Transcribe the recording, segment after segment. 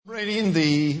Celebrating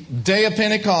the day of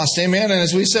Pentecost, amen. And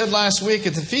as we said last week,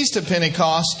 at the Feast of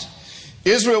Pentecost,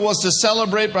 Israel was to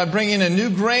celebrate by bringing a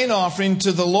new grain offering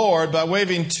to the Lord by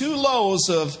waving 2 loaves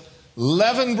of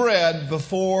leavened bread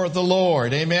before the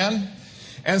Lord, amen.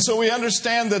 And so we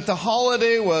understand that the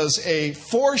holiday was a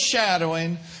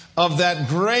foreshadowing of that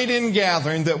great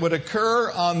ingathering that would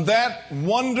occur on that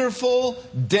wonderful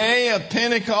day of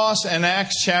Pentecost in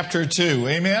Acts chapter 2,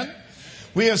 amen.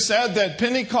 We have said that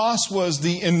Pentecost was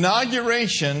the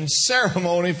inauguration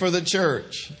ceremony for the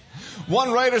church.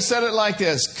 One writer said it like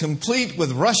this: complete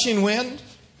with rushing wind,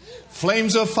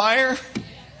 flames of fire,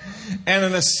 and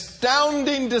an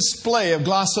astounding display of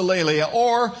glossolalia,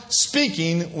 or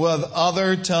speaking with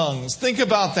other tongues. Think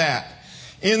about that.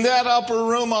 In that upper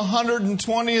room,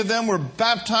 120 of them were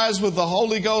baptized with the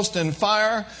Holy Ghost and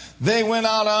fire. They went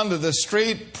out onto the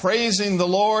street praising the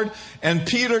Lord. And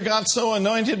Peter got so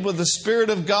anointed with the Spirit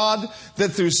of God that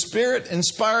through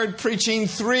Spirit-inspired preaching,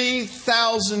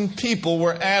 3,000 people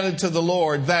were added to the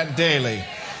Lord that daily.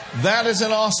 That is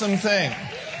an awesome thing.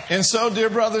 And so, dear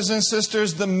brothers and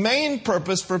sisters, the main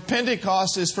purpose for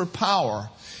Pentecost is for power.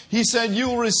 He said, you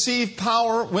will receive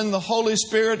power when the Holy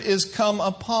Spirit is come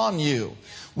upon you.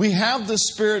 We have the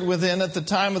Spirit within at the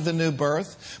time of the new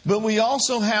birth, but we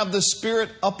also have the Spirit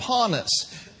upon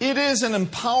us. It is an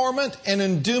empowerment and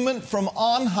endowment from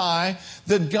on high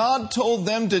that God told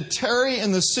them to tarry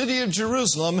in the city of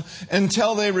Jerusalem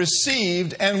until they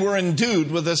received and were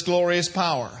endued with this glorious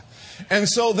power. And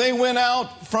so they went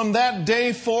out from that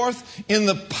day forth in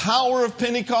the power of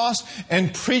Pentecost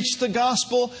and preached the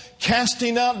gospel,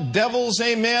 casting out devils,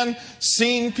 amen,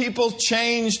 seeing people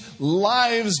changed,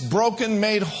 lives broken,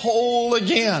 made whole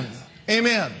again,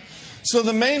 amen. So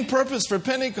the main purpose for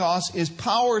Pentecost is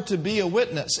power to be a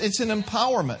witness. It's an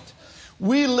empowerment.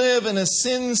 We live in a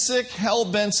sin-sick,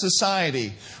 hell-bent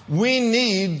society. We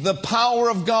need the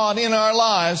power of God in our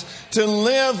lives to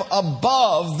live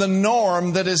above the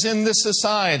norm that is in this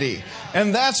society.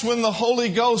 And that's when the Holy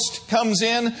Ghost comes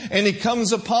in and He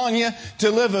comes upon you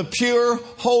to live a pure,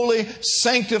 holy,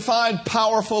 sanctified,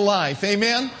 powerful life.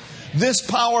 Amen? This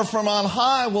power from on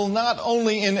high will not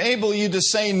only enable you to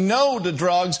say no to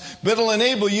drugs, but it'll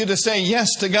enable you to say yes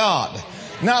to God.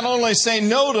 Not only say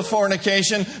no to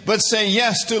fornication, but say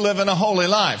yes to living a holy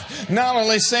life. Not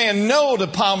only saying no to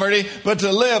poverty, but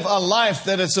to live a life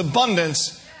that is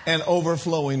abundance and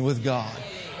overflowing with God.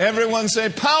 Everyone say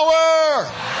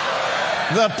power!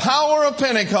 The power of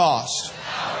Pentecost.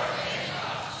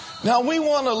 Now we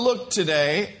want to look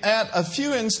today at a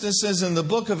few instances in the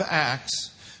book of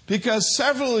Acts, because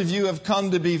several of you have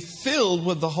come to be filled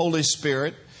with the Holy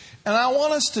Spirit. And I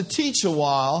want us to teach a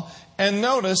while and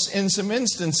notice in some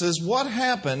instances what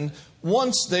happened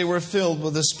once they were filled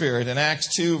with the Spirit. In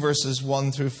Acts 2, verses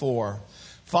 1 through 4.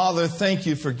 Father, thank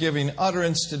you for giving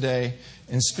utterance today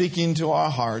and speaking to our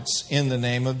hearts in the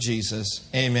name of Jesus.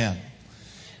 Amen.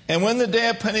 And when the day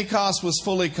of Pentecost was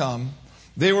fully come,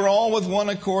 they were all with one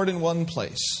accord in one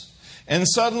place. And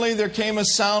suddenly there came a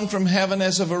sound from heaven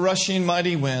as of a rushing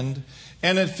mighty wind,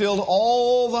 and it filled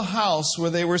all the house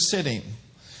where they were sitting.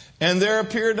 And there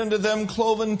appeared unto them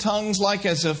cloven tongues like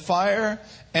as of fire,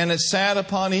 and it sat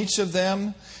upon each of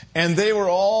them. And they were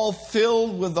all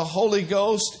filled with the Holy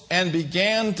Ghost, and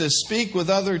began to speak with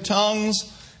other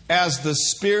tongues as the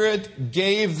Spirit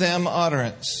gave them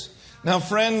utterance. Now,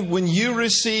 friend, when you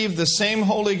receive the same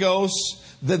Holy Ghost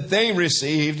that they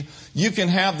received, you can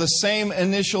have the same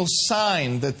initial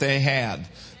sign that they had.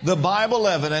 The Bible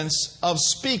evidence of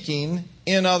speaking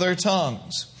in other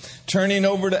tongues. Turning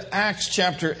over to Acts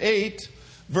chapter 8,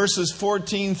 verses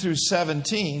 14 through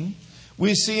 17,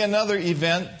 we see another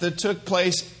event that took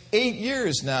place 8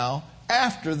 years now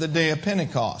after the day of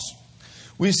Pentecost.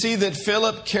 We see that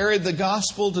Philip carried the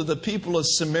gospel to the people of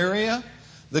Samaria.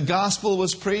 The gospel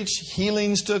was preached,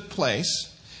 healings took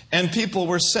place, and people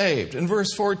were saved. In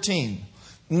verse 14,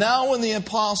 now when the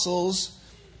apostles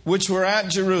which were at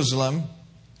Jerusalem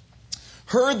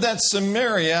heard that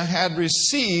Samaria had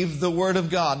received the Word of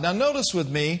God. Now notice with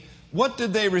me, what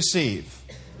did they receive?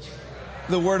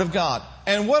 The Word of God.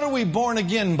 And what are we born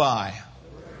again by?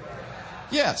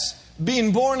 Yes,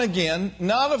 being born again,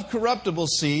 not of corruptible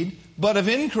seed, but of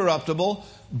incorruptible,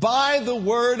 by the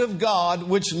Word of God,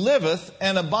 which liveth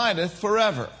and abideth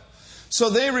forever. So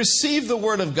they received the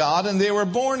Word of God and they were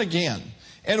born again.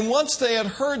 And once they had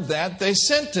heard that, they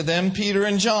sent to them Peter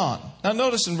and John. Now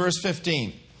notice in verse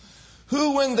 15.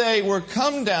 Who, when they were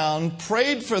come down,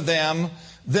 prayed for them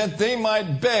that they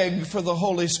might beg for the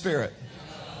Holy Spirit.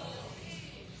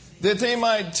 That they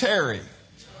might tarry.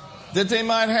 That they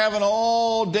might have an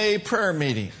all-day prayer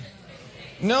meeting.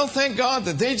 No, thank God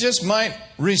that they just might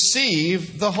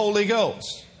receive the Holy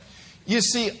Ghost. You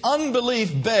see,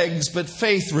 unbelief begs, but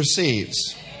faith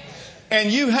receives.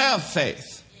 And you have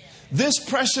faith. This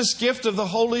precious gift of the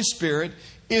Holy Spirit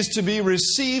is to be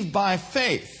received by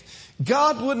faith.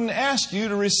 God wouldn't ask you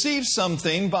to receive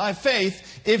something by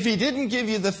faith if He didn't give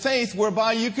you the faith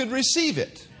whereby you could receive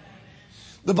it.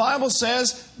 The Bible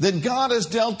says that God has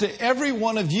dealt to every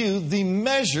one of you the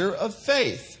measure of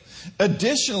faith.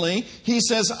 Additionally, He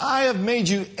says, I have made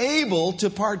you able to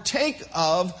partake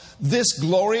of this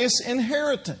glorious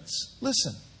inheritance.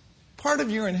 Listen, part of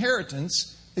your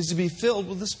inheritance is to be filled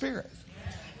with the Spirit.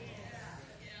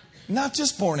 Not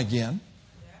just born again,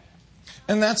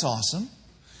 and that's awesome.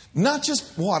 Not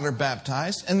just water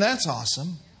baptized, and that's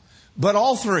awesome, but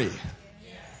all three.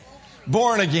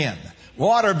 Born again,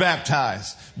 water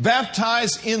baptized,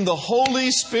 baptized in the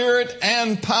Holy Spirit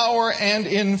and power and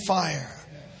in fire.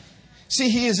 See,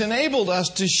 He has enabled us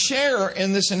to share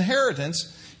in this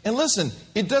inheritance. And listen,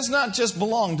 it does not just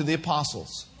belong to the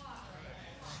apostles.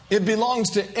 It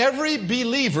belongs to every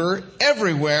believer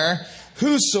everywhere,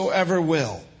 whosoever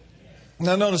will.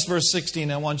 Now notice verse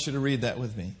 16. I want you to read that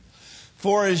with me.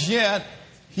 For as yet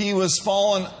He was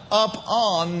fallen up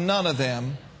on none of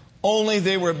them, only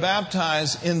they were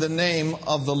baptized in the name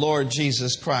of the Lord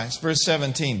Jesus Christ. Verse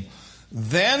 17.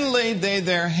 Then laid they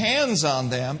their hands on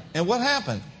them, and what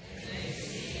happened?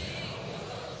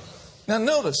 Now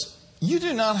notice, you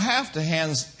do not have to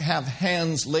have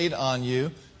hands laid on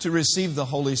you to receive the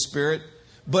Holy Spirit,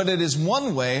 but it is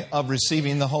one way of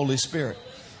receiving the Holy Spirit.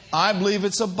 I believe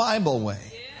it's a Bible way.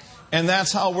 And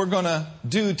that's how we're going to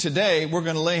do today. We're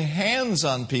going to lay hands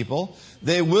on people.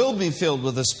 They will be filled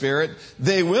with the Spirit.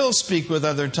 They will speak with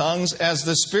other tongues as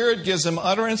the Spirit gives them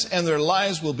utterance, and their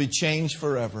lives will be changed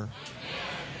forever.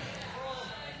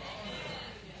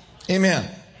 Amen.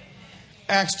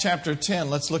 Acts chapter 10.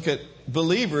 Let's look at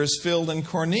believers filled in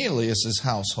Cornelius'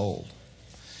 household.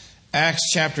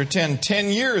 Acts chapter 10, 10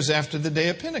 years after the day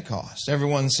of Pentecost.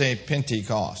 Everyone say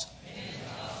Pentecost.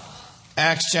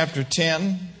 Acts chapter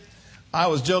 10. I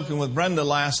was joking with Brenda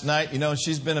last night. You know,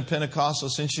 she's been a Pentecostal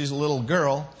since she's a little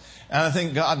girl. And I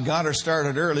think God got her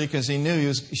started early because He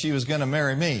knew she was going to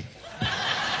marry me.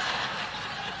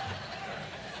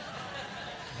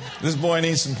 This boy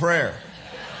needs some prayer.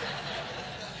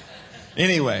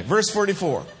 Anyway, verse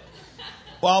 44.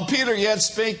 While Peter yet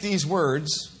spake these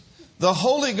words, the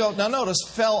Holy Ghost, now notice,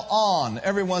 fell on.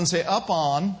 Everyone say up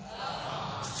on.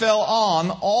 Fell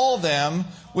on all them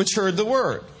which heard the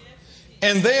word.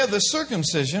 And they of the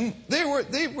circumcision, they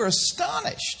were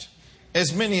astonished,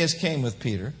 as many as came with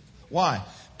Peter. Why?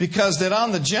 Because that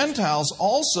on the Gentiles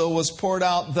also was poured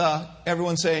out the,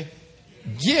 everyone say,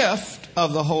 gift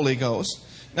of the Holy Ghost.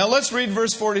 Now let's read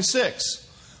verse 46.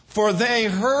 For they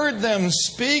heard them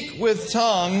speak with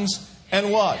tongues,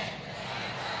 and what?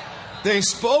 They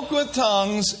spoke with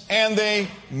tongues, and they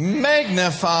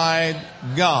magnified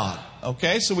God.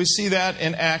 Okay, so we see that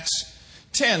in Acts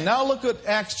 10. Now look at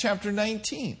Acts chapter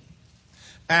 19.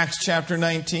 Acts chapter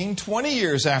 19, 20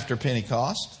 years after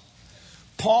Pentecost.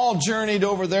 Paul journeyed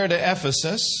over there to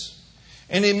Ephesus,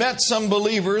 and he met some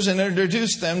believers and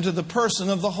introduced them to the person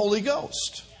of the Holy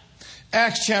Ghost.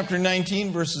 Acts chapter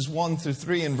 19, verses 1 through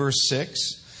 3 and verse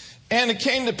 6. And it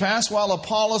came to pass while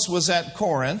Apollos was at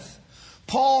Corinth,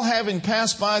 Paul, having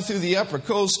passed by through the upper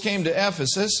coast, came to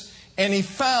Ephesus, and he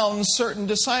found certain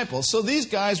disciples. So these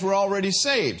guys were already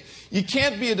saved. You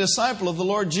can't be a disciple of the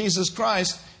Lord Jesus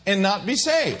Christ and not be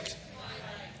saved.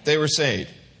 They were saved.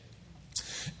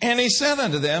 And he said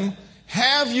unto them,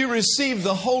 have you received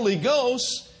the Holy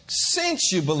Ghost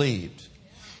since you believed?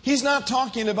 He's not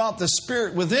talking about the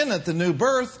Spirit within at the new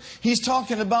birth. He's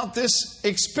talking about this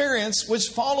experience which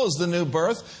follows the new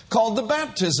birth called the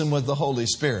baptism with the Holy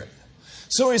Spirit.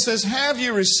 So he says, have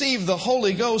you received the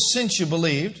Holy Ghost since you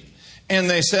believed? And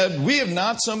they said, we have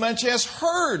not so much as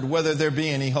heard whether there be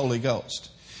any Holy Ghost.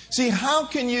 See, how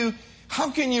can you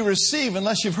receive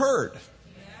unless you've heard?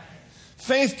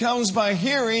 Faith comes by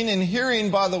hearing, and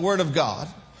hearing by the Word of God.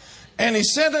 And he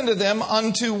said unto them,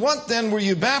 unto what then were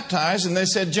you baptized? And they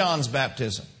said, John's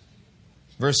baptism.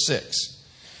 Verse 6.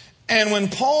 And when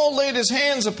Paul laid his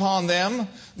hands upon them,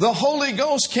 the Holy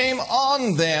Ghost came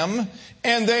on them,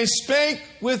 and they spake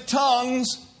with tongues.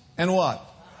 And what?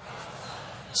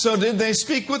 So did they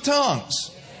speak with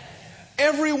tongues?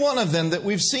 Every one of them that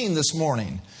we've seen this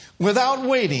morning, without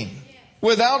waiting,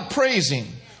 without praising,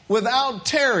 without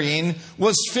tarrying,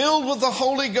 was filled with the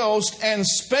Holy Ghost and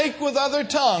spake with other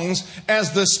tongues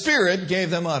as the Spirit gave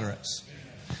them utterance.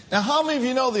 Now, how many of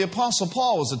you know the Apostle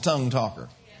Paul was a tongue talker?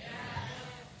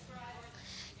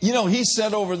 You know, he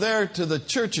said over there to the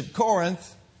church at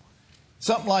Corinth,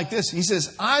 Something like this. He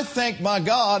says, I thank my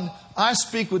God I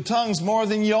speak with tongues more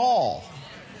than y'all.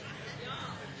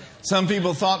 Some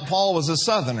people thought Paul was a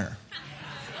Southerner.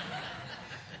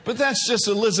 But that's just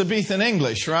Elizabethan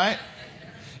English, right?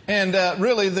 And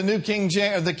really the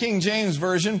King James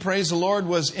Version, praise the Lord,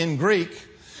 was in Greek.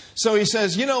 So he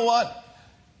says, you know what?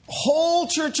 Whole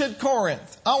church at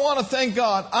Corinth, I want to thank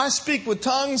God. I speak with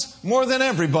tongues more than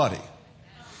everybody.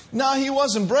 Now, he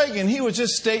wasn't bragging. He was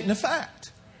just stating a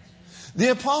fact.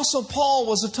 The Apostle Paul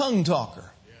was a tongue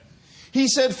talker. He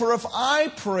said, for if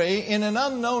I pray in an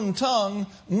unknown tongue,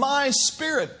 my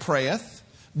spirit prayeth,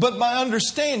 but my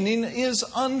understanding is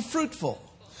unfruitful.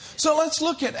 So let's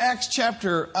look at Acts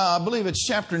chapter, I believe it's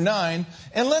chapter 9,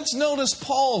 and let's notice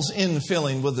Paul's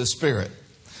infilling with the Spirit.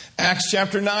 Acts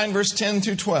chapter 9, verse 10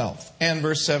 through 12, and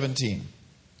verse 17.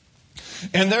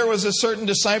 And there was a certain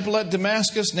disciple at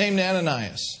Damascus named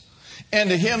Ananias. And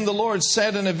to him the Lord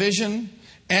said in a vision,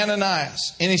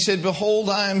 Ananias. And he said, behold,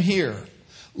 I am here,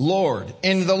 Lord.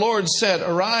 And the Lord said,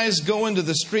 arise, go into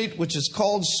the street which is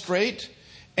called Straight,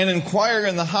 and inquire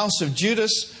in the house of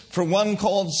Judas for one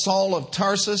called Saul of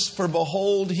Tarsus, for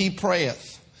behold, he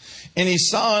prayeth. And he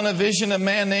saw in a vision a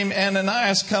man named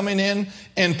Ananias coming in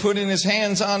and putting his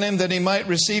hands on him that he might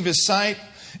receive his sight.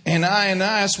 And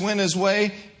Ananias went his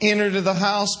way, entered the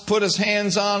house, put his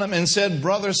hands on him and said,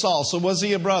 Brother Saul. So was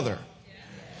he a brother?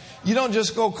 You don't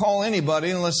just go call anybody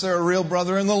unless they're a real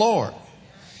brother in the Lord.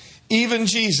 Even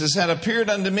Jesus had appeared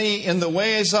unto me in the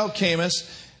way as thou camest,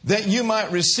 that you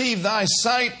might receive thy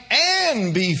sight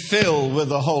and be filled with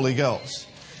the Holy Ghost.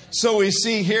 So we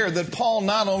see here that Paul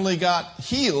not only got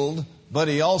healed, but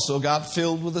he also got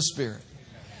filled with the Spirit.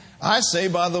 I say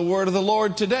by the word of the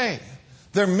Lord today,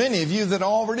 there are many of you that have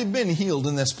already been healed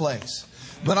in this place.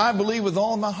 But I believe with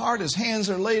all my heart, His hands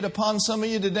are laid upon some of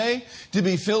you today to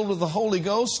be filled with the Holy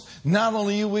Ghost. Not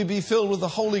only you will be filled with the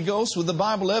Holy Ghost, with the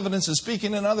Bible evidence of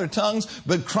speaking in other tongues,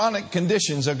 but chronic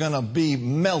conditions are going to be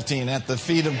melting at the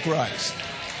feet of Christ.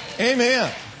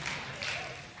 Amen.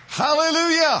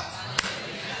 Hallelujah.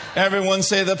 Everyone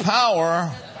say the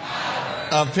power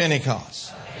of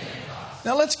Pentecost.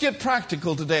 Now let's get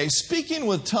practical today. Speaking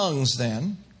with tongues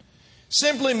then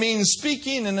simply means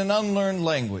speaking in an unlearned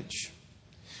language.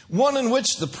 One in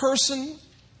which the person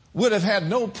would have had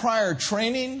no prior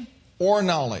training or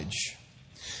knowledge.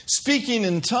 Speaking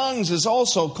in tongues is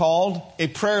also called a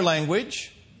prayer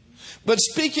language. But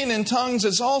speaking in tongues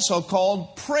is also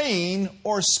called praying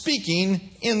or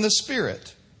speaking in the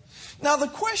Spirit. Now the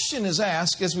question is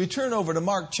asked as we turn over to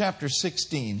Mark chapter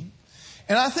 16.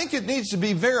 And I think it needs to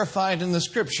be verified in the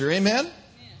Scripture. Amen?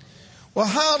 Well,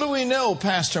 how do we know,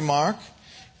 Pastor Mark,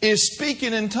 is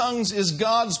speaking in tongues is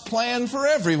God's plan for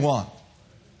everyone?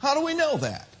 How do we know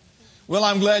that? Well,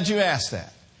 I'm glad you asked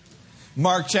that.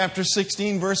 Mark chapter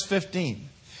 16, verse 15.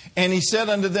 And He said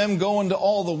unto them, go into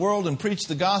all the world and preach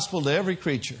the gospel to every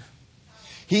creature.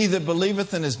 He that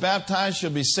believeth and is baptized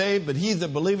shall be saved, but he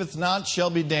that believeth not shall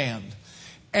be damned.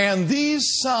 And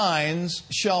these signs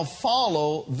shall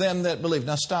follow them that believe.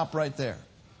 Now stop right there.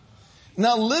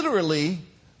 Now literally,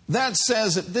 that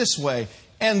says it this way.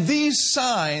 And these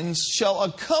signs shall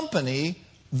accompany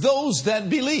those that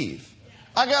believe.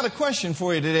 I got a question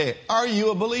for you today. Are you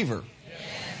a believer? Yes.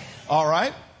 All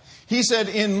right. He said,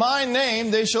 in my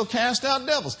name they shall cast out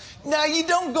devils. Now you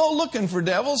don't go looking for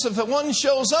devils. If one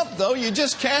shows up though, you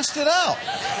just cast it out.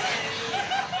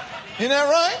 Isn't that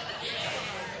right?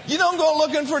 You don't go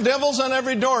looking for devils on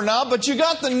every doorknob, but you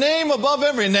got the name above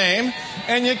every name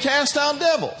and you cast out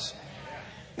devils.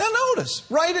 Now notice,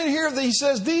 right in here He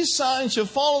says, these signs shall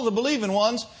follow the believing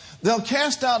ones. They'll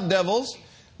cast out devils.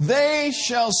 They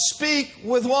shall speak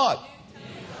with what?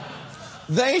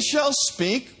 They shall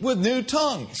speak with new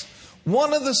tongues.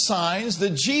 One of the signs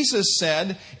that Jesus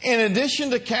said, in addition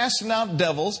to casting out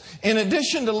devils, in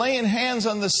addition to laying hands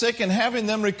on the sick and having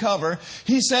them recover,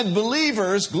 He said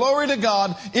believers, glory to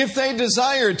God, if they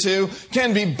desire to,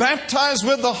 can be baptized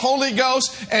with the Holy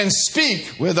Ghost and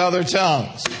speak with other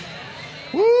tongues.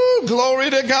 Woo, glory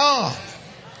to God.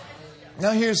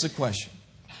 Now here's the question.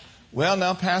 Well,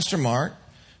 now, Pastor Mark,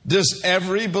 does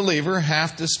every believer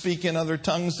have to speak in other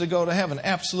tongues to go to heaven?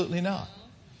 Absolutely not.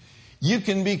 You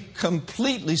can be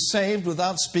completely saved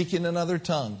without speaking in other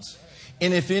tongues.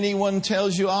 And if anyone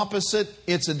tells you opposite,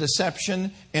 it's a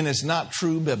deception and it's not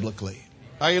true biblically.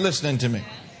 Are you listening to me?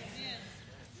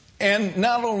 And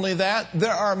not only that,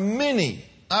 there are many,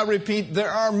 I repeat, there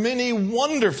are many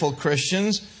wonderful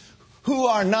Christians who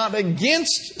are not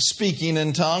against speaking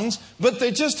in tongues, but they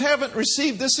just haven't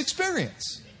received this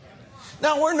experience.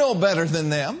 Now, we're no better than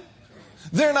them.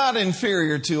 They're not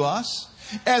inferior to us.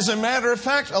 As a matter of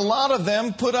fact, a lot of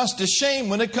them put us to shame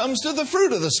when it comes to the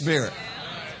fruit of the Spirit.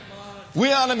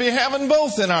 We ought to be having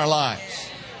both in our lives.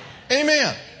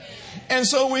 Amen. And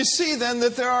so we see then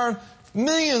that there are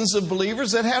millions of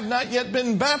believers that have not yet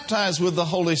been baptized with the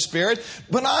Holy Spirit.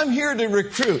 But I'm here to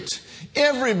recruit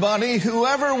everybody,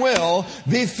 whoever will,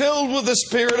 be filled with the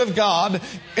Spirit of God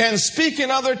and speak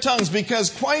in other tongues, because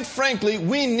quite frankly,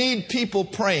 we need people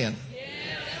praying.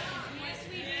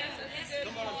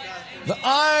 The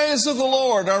eyes of the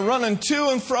Lord are running to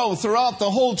and fro throughout the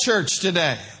whole church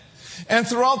today and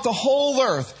throughout the whole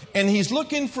earth. And He's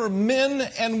looking for men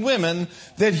and women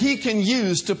that He can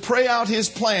use to pray out His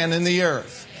plan in the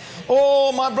earth.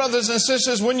 Oh, my brothers and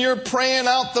sisters, when you're praying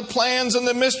out the plans and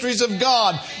the mysteries of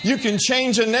God, you can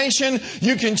change a nation,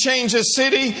 you can change a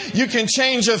city, you can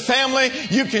change a family,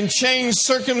 you can change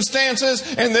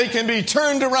circumstances, and they can be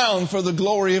turned around for the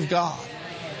glory of God.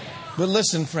 But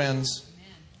listen, friends,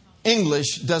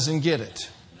 English doesn't get it.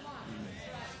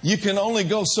 You can only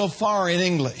go so far in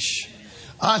English.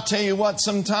 I tell you what,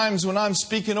 sometimes when I'm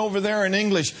speaking over there in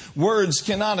English, words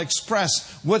cannot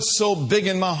express what's so big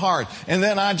in my heart. And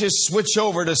then I just switch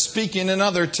over to speaking in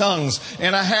other tongues.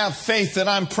 And I have faith that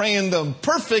I'm praying the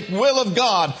perfect will of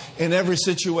God in every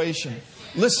situation.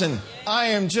 Listen, I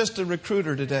am just a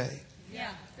recruiter today.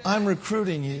 I'm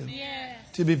recruiting you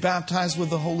to be baptized with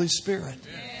the Holy Spirit.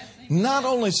 Not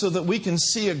only so that we can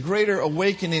see a greater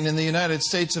awakening in the United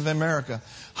States of America.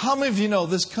 How many of you know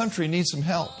this country needs some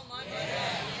help?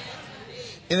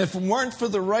 And if it weren't for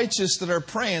the righteous that are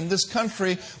praying, this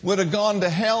country would have gone to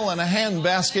hell in a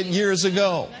handbasket years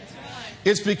ago.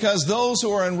 It's because those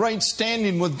who are in right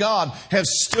standing with God have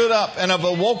stood up and have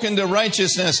awoken to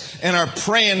righteousness and are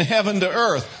praying heaven to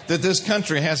earth that this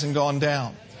country hasn't gone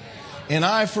down. And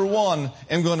I, for one,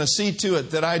 am going to see to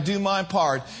it that I do my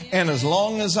part. And as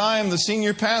long as I am the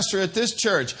senior pastor at this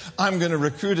church, I'm going to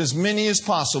recruit as many as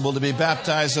possible to be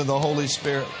baptized in the Holy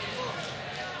Spirit.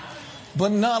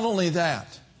 But not only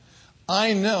that,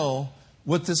 I know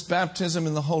what this baptism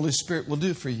in the Holy Spirit will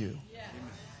do for you.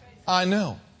 I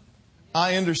know.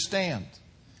 I understand.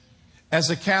 As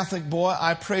a Catholic boy,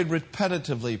 I prayed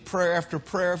repetitively, prayer after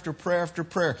prayer after prayer after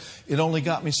prayer. It only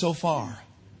got me so far.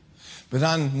 But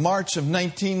on March of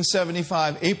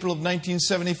 1975, April of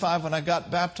 1975, when I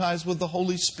got baptized with the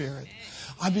Holy Spirit,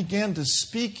 I began to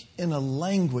speak in a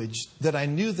language that I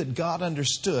knew that God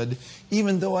understood,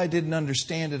 even though I didn't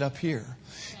understand it up here.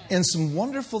 And some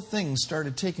wonderful things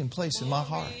started taking place in my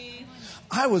heart.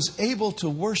 I was able to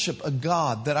worship a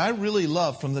God that I really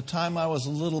loved from the time I was a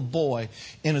little boy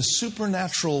in a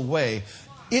supernatural way.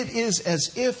 It is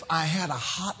as if I had a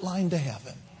hotline to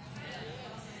heaven.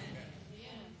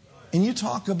 And you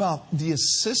talk about the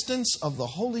assistance of the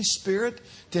Holy Spirit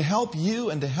to help you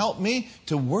and to help me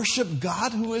to worship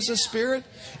God who is a Spirit.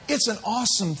 It's an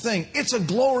awesome thing. It's a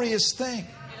glorious thing.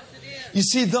 You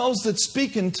see, those that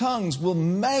speak in tongues will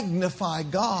magnify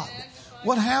God.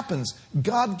 What happens?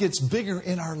 God gets bigger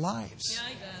in our lives.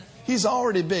 He's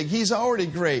already big. He's already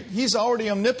great. He's already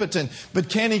omnipotent. But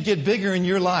can He get bigger in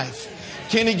your life?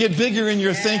 Can He get bigger in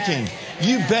your thinking?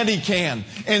 You bet He can.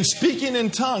 And speaking in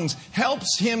tongues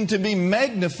helps Him to be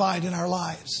magnified in our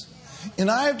lives.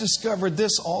 And I have discovered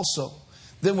this also,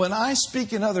 that when I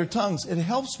speak in other tongues, it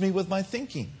helps me with my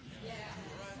thinking.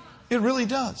 It really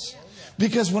does.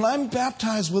 Because when I'm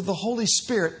baptized with the Holy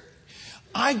Spirit,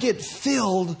 I get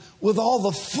filled with all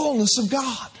the fullness of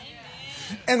God.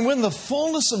 And when the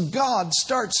fullness of God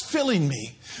starts filling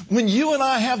me, when you and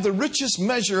I have the richest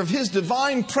measure of His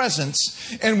divine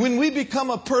presence, and when we become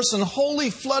a person wholly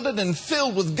flooded and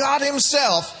filled with God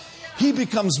Himself, He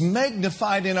becomes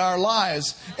magnified in our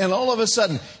lives. And all of a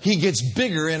sudden, He gets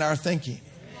bigger in our thinking.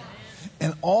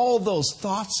 And all those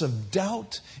thoughts of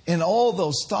doubt and all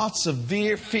those thoughts of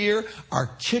fear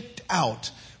are kicked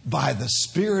out by the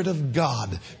Spirit of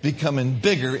God becoming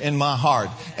bigger in my heart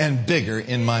and bigger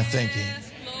in my thinking.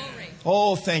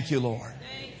 Oh, thank you, Lord.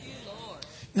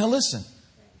 Now listen,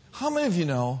 how many of you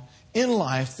know in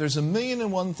life there's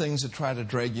 1,000,001 things that try to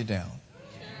drag you down?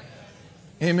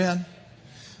 Amen?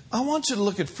 I want you to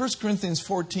look at 1 Corinthians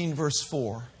 14 verse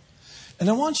 4. And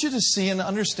I want you to see and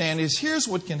understand is here's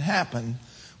what can happen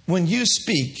when you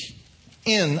speak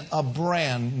in a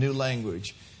brand new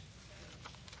language.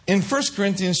 In 1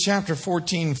 Corinthians chapter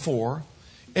 14:4,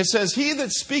 it says, He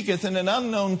that speaketh in an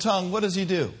unknown tongue, what does he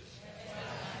do?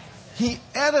 He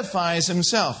edifies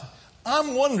himself.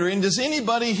 I'm wondering, does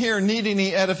anybody here need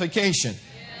any edification?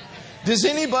 Does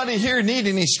anybody here need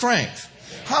any strength?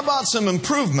 How about some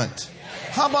improvement?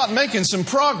 How about making some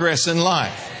progress in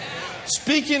life?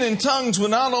 Speaking in tongues will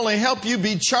not only help you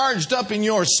be charged up in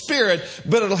your spirit,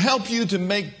 but it'll help you to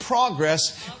make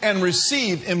progress and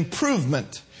receive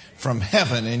improvement from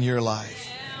heaven in your life.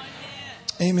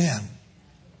 Amen.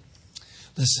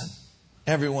 Listen,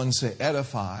 everyone say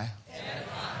edify.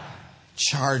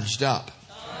 Charged up.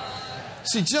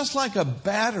 See, just like a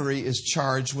battery is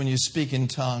charged when you speak in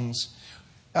tongues,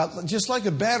 just like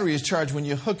a battery is charged when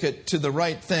you hook it to the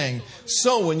right thing,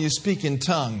 so when you speak in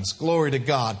tongues, glory to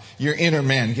God, your inner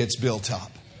man gets built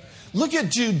up. Look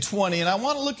at Jude 20, and I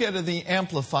want to look at the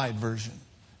Amplified Version.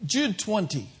 Jude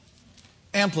 20,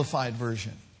 Amplified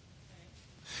Version.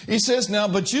 He says, now,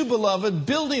 but you, beloved,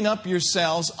 building up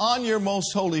yourselves on your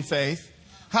most holy faith.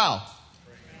 How?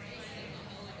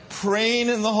 Praying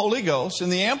in the Holy Ghost. In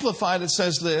the Amplified, it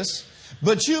says this,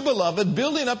 but you, beloved,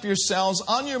 building up yourselves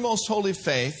on your most holy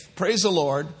faith, praise the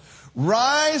Lord,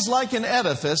 rise like an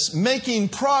edifice, making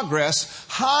progress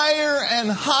higher and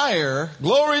higher,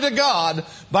 glory to God,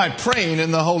 by praying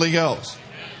in the Holy Ghost.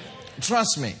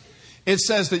 Trust me, it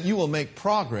says that you will make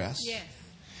progress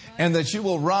and that you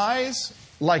will rise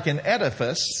like an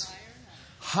edifice,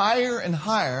 higher and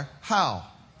higher. How?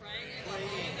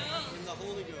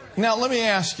 Now, let me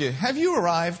ask you, have you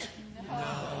arrived?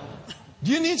 No.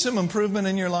 Do you need some improvement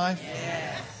in your life?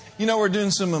 Yes. You know, we're doing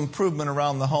some improvement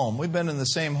around the home. We've been in the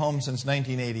same home since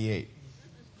 1988.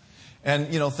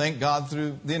 And, you know, thank God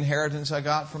through the inheritance I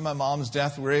got from my mom's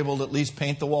death, we were able to at least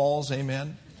paint the walls,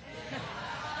 amen,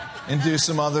 and do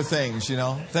some other things, you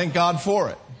know. Thank God for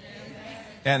it.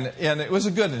 And it was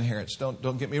a good inheritance,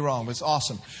 don't get me wrong, but it's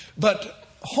awesome. But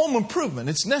home improvement,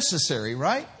 it's necessary,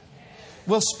 right?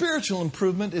 Well, spiritual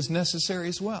improvement is necessary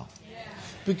as well.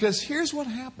 Because here's what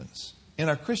happens in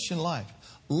our Christian life.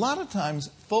 A lot of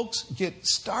times, folks get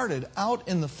started out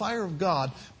in the fire of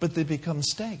God, but they become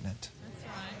stagnant.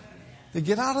 They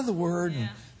get out of the Word, and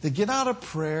they get out of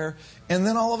prayer, and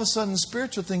then all of a sudden,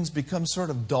 spiritual things become sort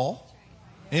of dull.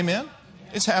 Amen?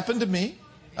 It's happened to me.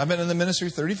 I've been in the ministry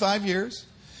 35 years.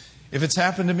 If it's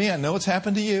happened to me, I know it's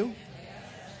happened to you.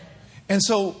 And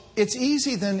so it's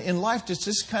easy then in life to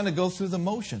just kind of go through the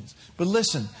motions. But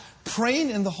listen, praying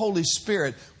in the Holy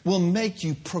Spirit will make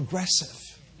you progressive.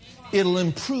 It'll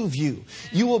improve you.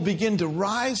 You will begin to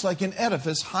rise like an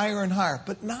edifice higher and higher.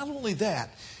 But not only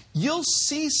that, you'll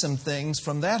see some things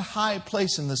from that high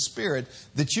place in the Spirit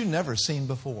that you've never seen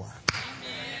before.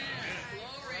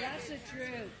 That's the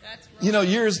truth. That's right. You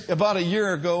know, about a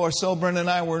year ago or so, Brenda and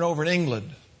I were over in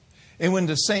England and went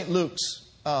to St. Luke's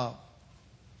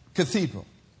Cathedral.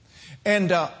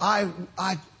 And I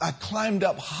climbed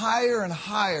up higher and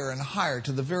higher and higher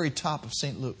to the very top of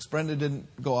St. Luke's. Brenda didn't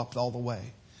go up all the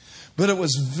way. But it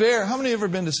was how many have ever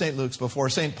been to St. Luke's before?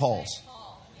 St. Paul's.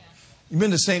 You've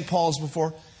been to St. Paul's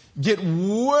before? Get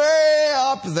way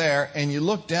up there and you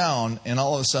look down and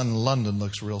all of a sudden London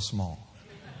looks real small.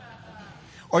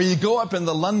 Or you go up in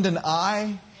the London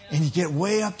Eye and you get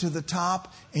way up to the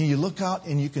top and you look out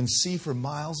and you can see for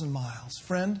miles and miles.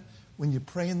 Friend, when you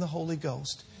pray in the Holy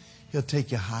Ghost, He'll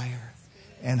take you higher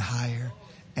and higher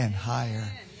and higher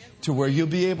to where you'll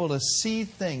be able to see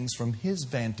things from His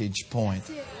vantage point.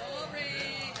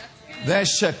 That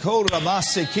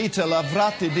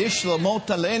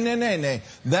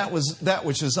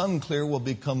which is unclear will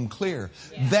become clear.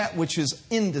 That which is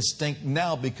indistinct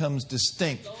now becomes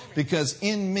distinct. Because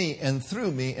in me and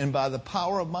through me and by the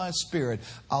power of my Spirit,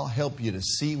 I'll help you to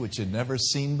see what you've never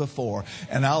seen before.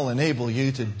 And I'll enable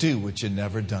you to do what you've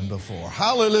never done before.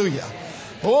 Hallelujah.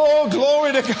 Oh,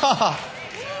 glory to God.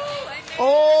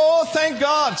 Oh, thank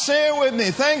God. Say it with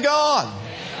me. Thank God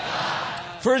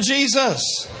for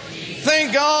Jesus.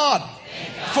 Thank God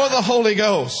for the Holy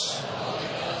Ghost.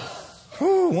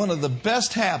 Whew, one of the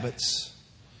best habits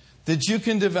that you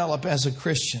can develop as a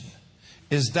Christian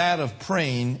is that of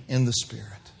praying in the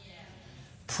Spirit.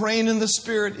 Praying in the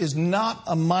Spirit is not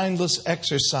a mindless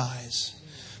exercise,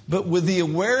 but with the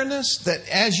awareness that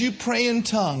as you pray in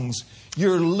tongues,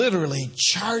 you're literally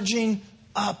charging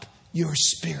up your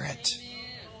spirit.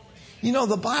 You know,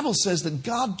 the Bible says that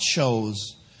God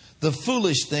chose the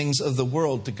foolish things of the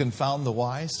world to confound the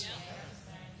wise.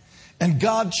 And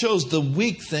God chose the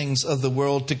weak things of the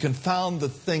world to confound the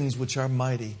things which are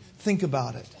mighty. Think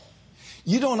about it.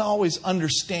 You don't always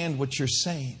understand what you're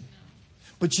saying,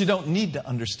 but you don't need to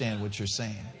understand what you're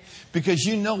saying, because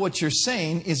you know what you're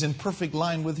saying is in perfect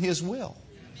line with His will.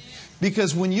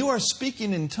 Because when you are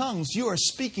speaking in tongues, you are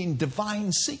speaking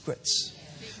divine secrets.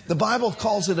 The Bible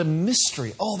calls it a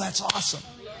mystery. Oh, that's awesome.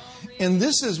 And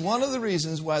this is one of the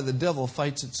reasons why the devil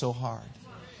fights it so hard.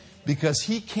 Because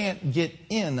he can't get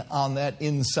in on that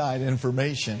inside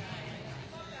information.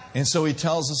 And so he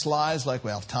tells us lies like,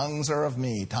 well, tongues are of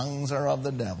me, tongues are of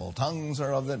the devil, tongues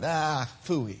are of the...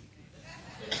 phooey.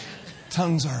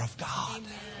 Tongues are of God.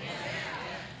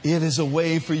 It is a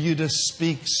way for you to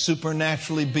speak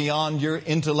supernaturally beyond your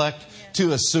intellect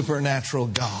to a supernatural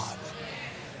God.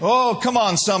 Oh, come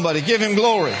on, somebody. Give Him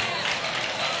glory.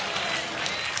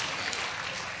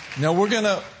 Now, we're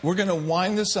going to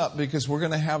wind this up because we're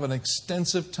going to have an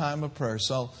extensive time of prayer.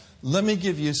 So let me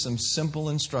give you some simple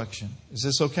instruction. Is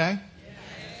this okay?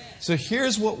 So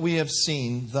here's what we have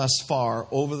seen thus far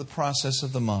over the process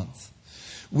of the month.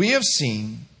 We have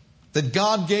seen that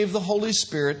God gave the Holy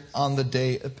Spirit on the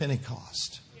day of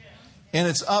Pentecost. And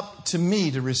it's up to me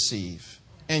to receive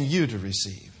and you to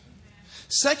receive.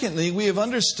 Secondly, we have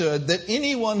understood that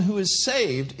anyone who is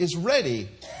saved is ready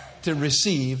to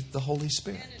receive the Holy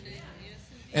Spirit.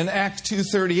 In Acts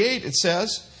 2:38 it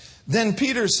says, "Then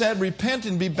Peter said, 'Repent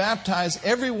and be baptized,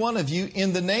 every one of you,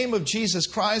 in the name of Jesus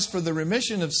Christ for the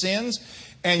remission of sins,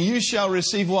 and you shall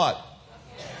receive' what?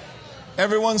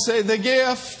 Everyone say, the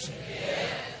gift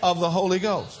of the Holy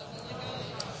Ghost."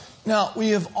 Now, we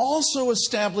have also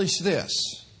established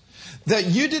this, that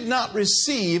you did not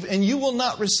receive and you will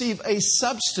not receive a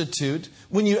substitute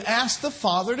when you ask the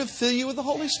Father to fill you with the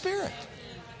Holy Spirit.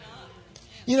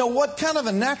 You know, what kind of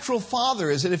a natural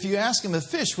father is it if you ask him a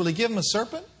fish, will he give him a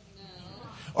serpent?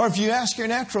 Or if you ask your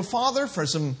natural father for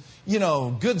some,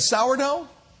 good sourdough,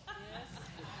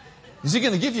 is he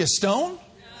going to give you a stone?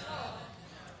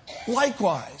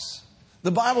 Likewise,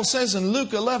 the Bible says in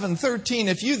Luke 11:13,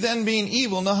 "If you then being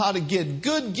evil know how to give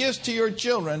good gifts to your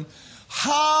children,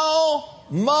 how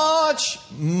much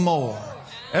more?"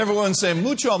 Everyone say,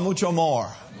 mucho, mucho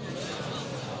more.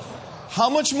 How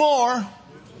much more?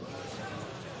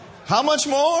 How much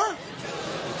more?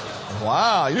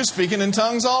 Wow, you're speaking in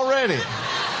tongues already.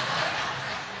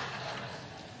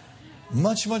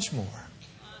 Much, much more.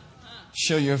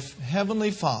 Shall your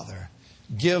heavenly Father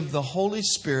give the Holy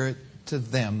Spirit to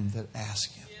them that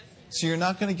ask Him. So you're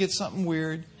not going to get something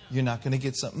weird. You're not going to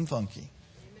get something funky.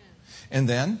 And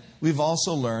then we've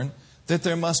also learned that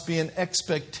there must be an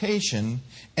expectation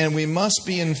and we must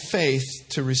be in faith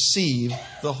to receive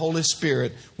the Holy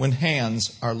Spirit when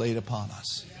hands are laid upon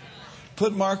us.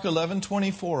 Put Mark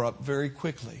 11:24 up very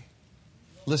quickly.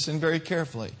 Listen very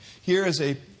carefully. Here is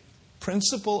a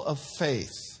principle of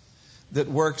faith that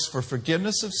works for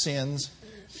forgiveness of sins,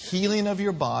 healing of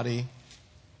your body,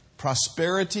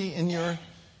 prosperity in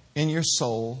your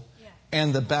soul,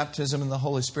 and the baptism in the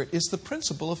Holy Spirit. It's the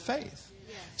principle of faith.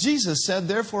 Jesus said,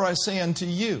 "Therefore I say unto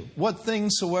you, what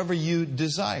things soever you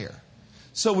desire."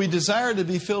 So we desire to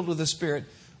be filled with the Spirit.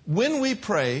 When we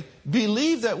pray,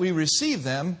 believe that we receive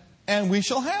them, and we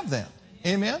shall have them.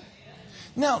 Amen?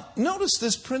 Now, notice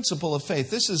this principle of faith.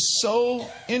 This is so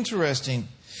interesting.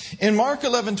 In Mark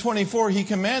 11:24, He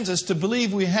commands us to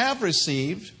believe we have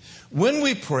received when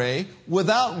we pray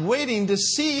without waiting to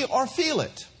see or feel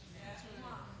it.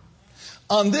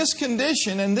 On this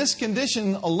condition and this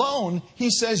condition alone, He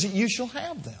says that you shall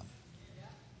have them.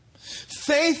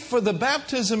 Faith for the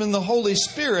baptism in the Holy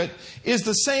Spirit is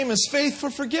the same as faith for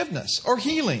forgiveness or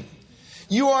healing.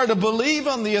 You are to believe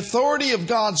on the authority of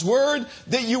God's Word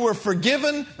that you were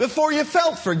forgiven before you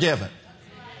felt forgiven.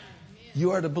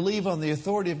 You are to believe on the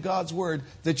authority of God's Word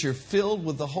that you're filled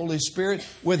with the Holy Spirit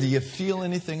whether you feel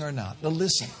anything or not. Now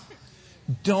listen,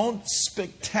 don't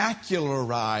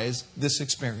spectacularize this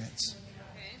experience.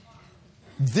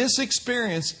 This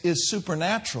experience is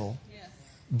supernatural,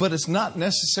 but it's not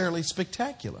necessarily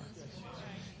spectacular.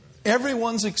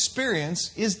 Everyone's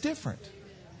experience is different.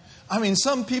 I mean,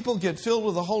 some people get filled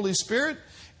with the Holy Spirit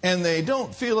and they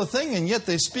don't feel a thing, and yet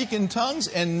they speak in tongues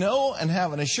and know and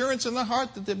have an assurance in their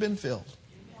heart that they've been filled.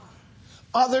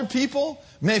 Other people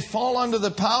may fall under the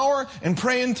power and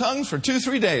pray in tongues for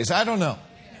 2-3 days. I don't know.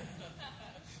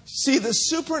 See, the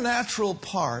supernatural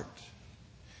part,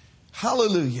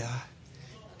 hallelujah,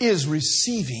 is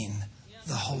receiving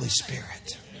the Holy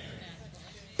Spirit.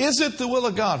 Is it the will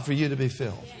of God for you to be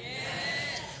filled?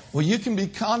 Well, you can be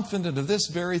confident of this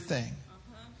very thing,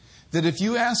 that if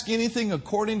you ask anything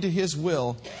according to His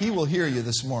will, He will hear you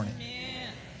this morning.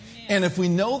 And if we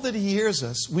know that He hears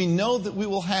us, we know that we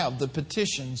will have the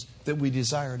petitions that we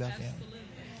desired of Him.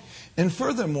 And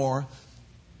furthermore,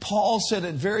 Paul said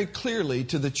it very clearly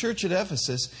to the church at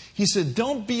Ephesus. He said,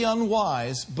 don't be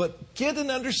unwise, but get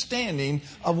an understanding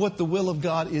of what the will of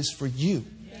God is for you.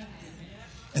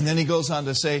 And then he goes on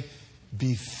to say,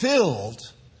 be filled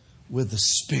with the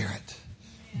Spirit.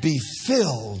 Be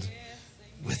filled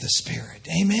with the Spirit.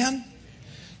 Amen?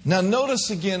 Now notice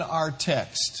again our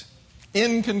text.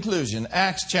 In conclusion,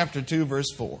 Acts chapter 2,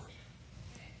 verse 4.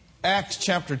 Acts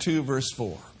chapter 2, verse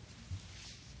 4.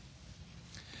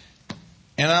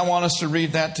 And I want us to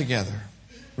read that together.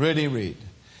 Ready, read.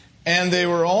 And they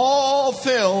were all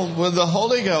filled with the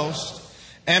Holy Ghost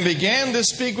and began to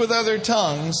speak with other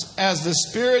tongues as the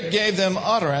Spirit gave them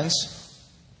utterance.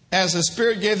 As the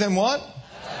Spirit gave them what?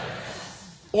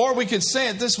 Or we could say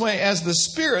it this way, as the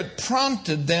Spirit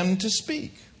prompted them to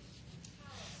speak.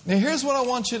 Now here's what I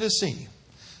want you to see.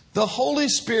 The Holy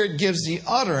Spirit gives the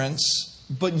utterance,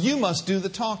 but you must do the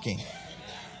talking.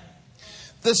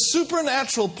 The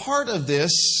supernatural part of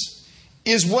this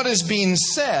is what is being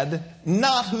said,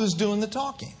 not who's doing the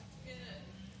talking.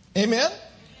 Amen?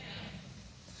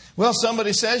 Well,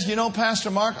 somebody says,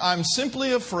 Pastor Mark, I'm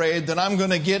simply afraid that I'm going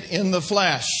to get in the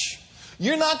flesh.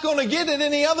 You're not going to get it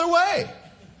any other way.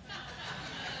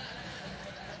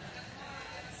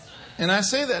 And I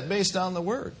say that based on the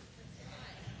Word.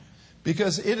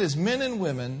 Because it is men and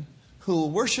women who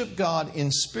will worship God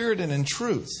in spirit and in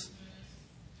truth.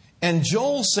 And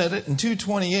Joel said it in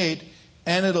 2:28,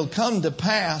 and it'll come to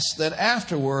pass that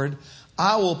afterward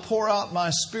I will pour out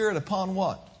my Spirit upon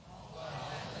what?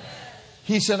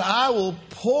 He said, I will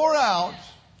pour out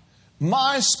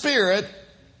my Spirit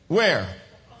where?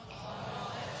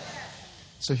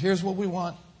 So here's what we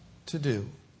want to do.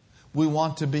 We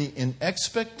want to be in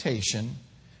expectation.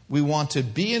 We want to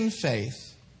be in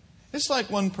faith. It's like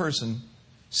one person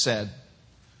said,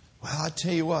 well, I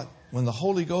tell you what, when the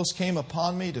Holy Ghost came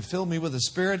upon me to fill me with the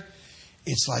Spirit,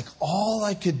 it's like all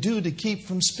I could do to keep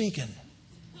from speaking.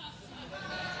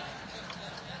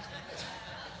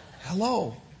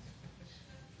 Hello.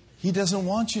 He doesn't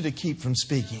want you to keep from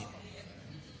speaking.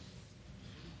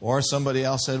 Or somebody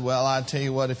else said, well, I tell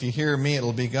you what, if you hear me,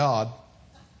 it'll be God.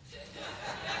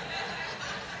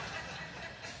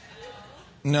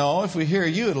 No, if we hear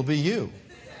you, it'll be you.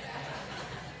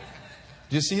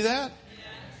 Do you see that?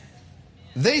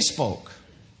 They spoke.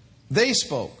 They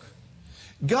spoke.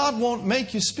 God won't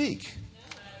make you speak.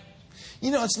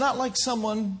 It's not like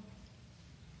someone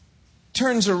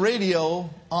turns a radio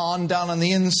on down on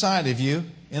the inside of you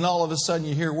and all of a sudden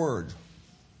you hear word.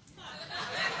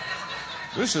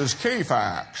 This is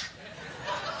KFAX.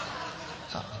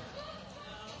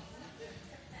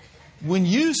 When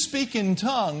you speak in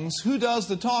tongues, who does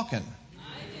the talking?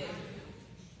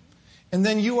 And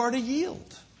then you are to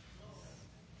yield.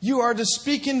 You are to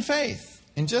speak in faith.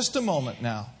 In just a moment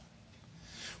now,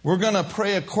 we're going to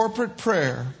pray a corporate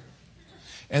prayer.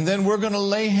 And then we're going to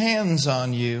lay hands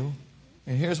on you.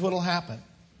 And here's what will happen.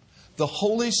 The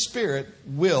Holy Spirit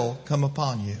will come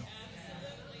upon you.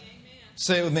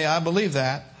 Say it with me, I believe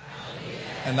that.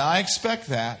 And I expect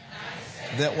that.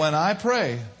 That when I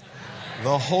pray,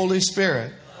 the Holy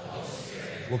Spirit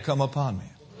will come upon me.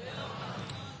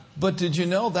 But did you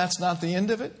know that's not the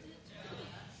end of it?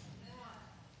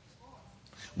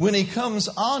 When He comes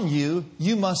on you,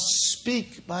 you must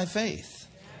speak by faith.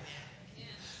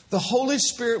 The Holy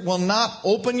Spirit will not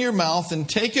open your mouth and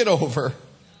take it over.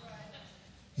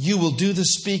 You will do the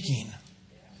speaking.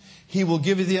 He will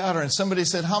give you the utterance. Somebody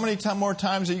said, how many more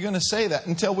times are you going to say that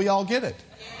until we all get it?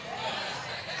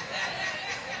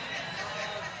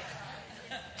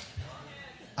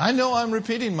 I know I'm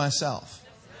repeating myself,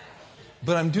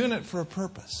 but I'm doing it for a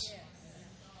purpose.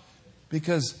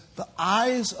 Because the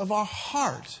eyes of our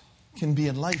heart can be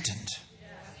enlightened.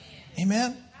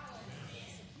 Amen?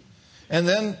 And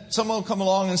then someone will come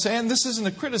along and say, and this isn't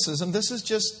a criticism, this is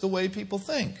just the way people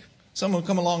think. Someone will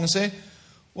come along and say,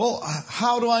 well,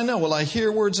 how do I know? Will I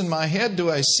hear words in my head? Do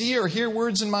I see or hear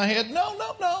words in my head?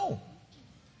 No.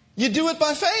 You do it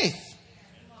by faith.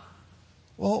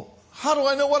 Well, how do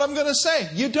I know what I'm going to say?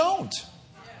 You don't.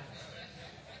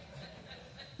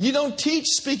 You don't teach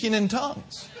speaking in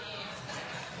tongues.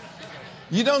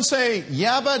 You don't say,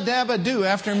 yabba dabba do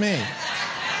after me.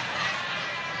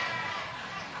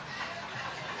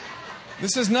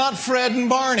 This is not Fred and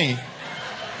Barney.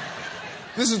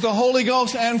 This is the Holy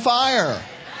Ghost and fire.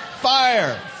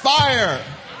 Fire. Fire.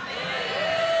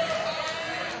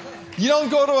 You don't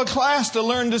go to a class to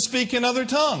learn to speak in other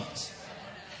tongues.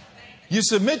 You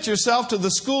submit yourself to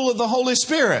the school of the Holy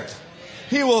Spirit.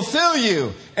 He will fill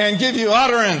you and give you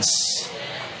utterance.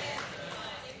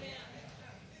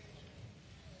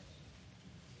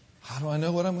 How do I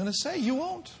know what I'm going to say? You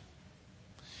won't.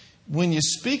 When you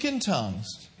speak in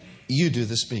tongues, you do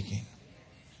the speaking.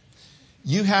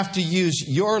 You have to use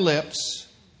your lips,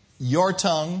 your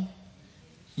tongue,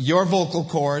 your vocal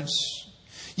cords.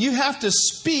 You have to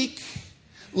speak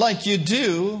like you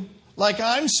do, like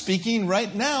I'm speaking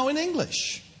right now in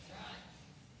English.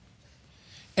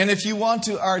 And if you want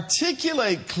to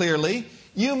articulate clearly,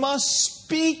 you must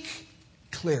speak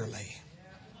clearly.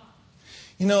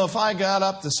 If I got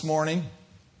up this morning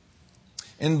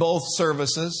in both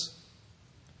services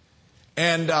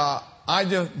and I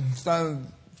just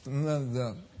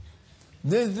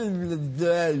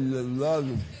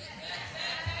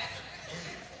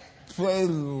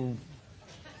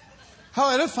how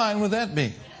edifying would that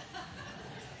be?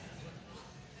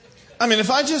 I mean,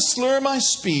 if I just slur my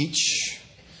speech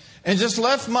and just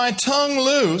left my tongue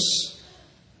loose,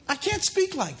 I can't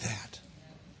speak like that.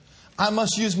 I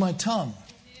must use my tongue.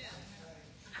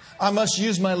 I must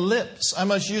use my lips. I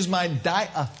must use my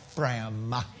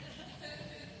diaphragm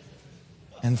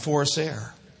and force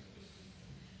air.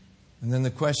 And then the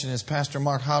question is, Pastor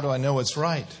Mark, how do I know it's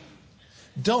right?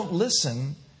 Don't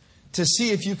listen to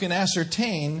see if you can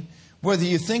ascertain whether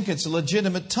you think it's a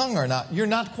legitimate tongue or not. You're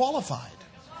not qualified.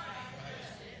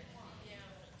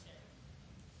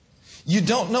 You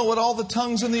don't know what all the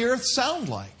tongues in the earth sound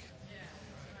like.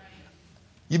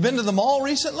 You've been to the mall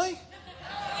recently?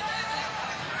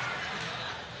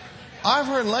 I've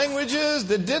heard languages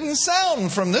that didn't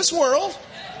sound from this world.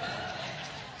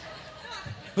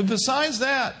 But besides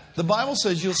that, the Bible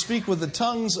says you'll speak with the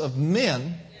tongues of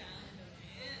men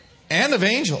and of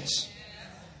angels.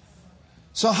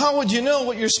 So how would you know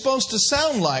what you're supposed to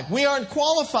sound like? We aren't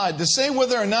qualified to say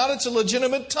whether or not it's a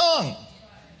legitimate tongue.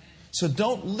 So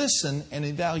don't listen and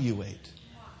evaluate.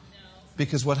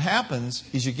 Because what happens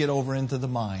is you get over into the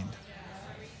mind.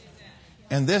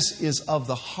 And this is of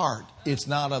the heart. It's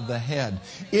not of the head.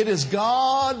 It is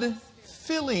God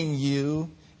filling you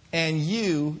and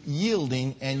you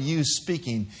yielding and you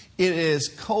speaking. It is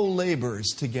co-laborers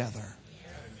together.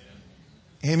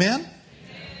 Amen?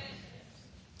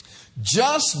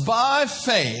 Just by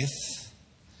faith,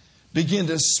 begin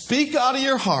to speak out of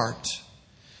your heart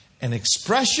and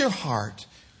express your heart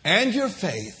and your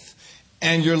faith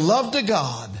and your love to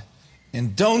God.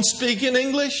 And don't speak in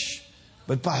English,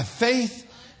 but by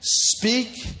faith,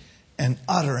 speak, and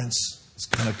utterance is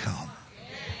going to come.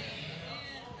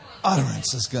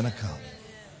 Utterance is going to come.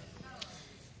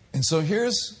 And so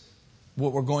here's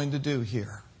what we're going to do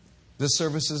here. This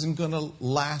service isn't going to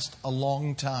last a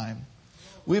long time.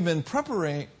 We've been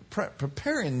preparing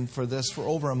for this for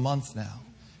over a month now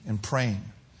and praying.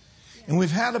 And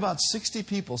we've had about 60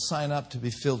 people sign up to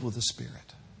be filled with the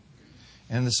Spirit.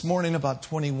 And this morning about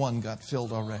 21 got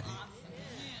filled already.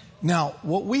 Now,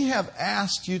 what we have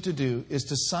asked you to do is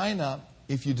to sign up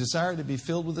if you desire to be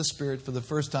filled with the Spirit for the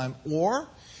first time, or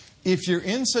if you're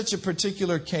in such a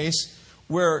particular case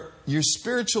where your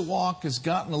spiritual walk has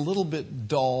gotten a little bit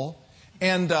dull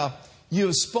and you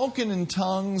have spoken in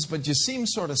tongues, but you seem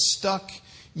sort of stuck,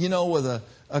 with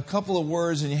a couple of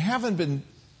words, and you haven't been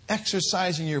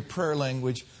exercising your prayer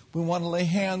language, we want to lay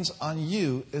hands on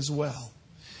you as well.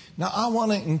 Now, I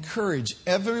want to encourage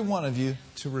every one of you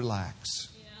to relax.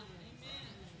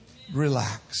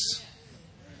 Relax.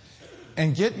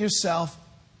 And get yourself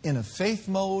in a faith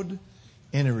mode,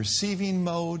 in a receiving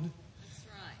mode,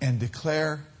 and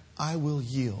declare, I will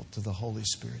yield to the Holy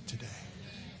Spirit today.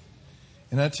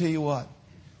 And I tell you what,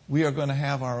 we are going to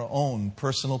have our own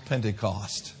personal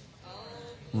Pentecost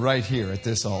right here at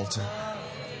this altar.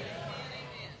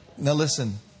 Now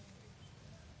listen,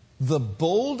 the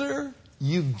bolder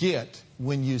you get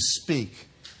when you speak,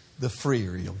 the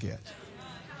freer you'll get.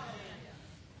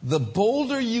 The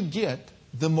bolder you get,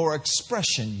 the more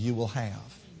expression you will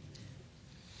have.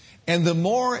 And the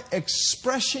more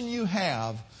expression you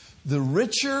have, the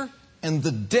richer and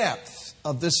the depth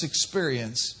of this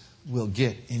experience will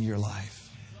get in your life.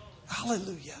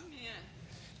 Hallelujah.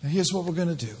 Now here's what we're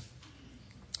going to do.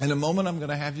 In a moment, I'm going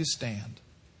to have you stand.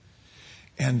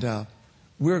 And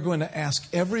we're going to ask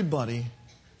everybody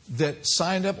that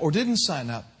signed up or didn't sign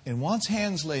up and wants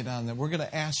hands laid on them, we're going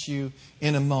to ask you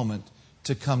in a moment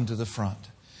to come to the front.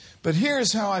 But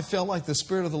here's how I felt like the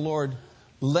Spirit of the Lord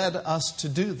led us to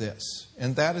do this.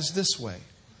 And that is this way.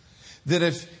 That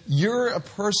if you're a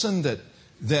person that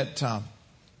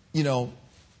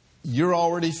you're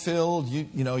already filled,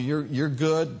 you're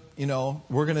good,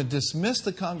 we're going to dismiss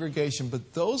the congregation.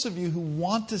 But those of you who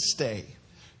want to stay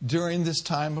during this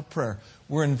time of prayer,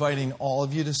 we're inviting all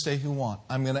of you to stay who want.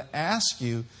 I'm going to ask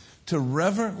you to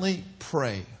reverently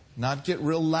pray, not get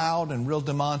real loud and real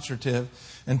demonstrative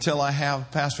until I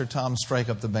have Pastor Tom strike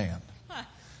up the band.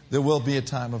 There will be a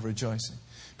time of rejoicing.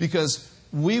 Because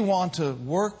we want to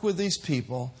work with these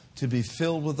people to be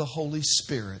filled with the Holy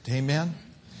Spirit. Amen?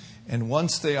 And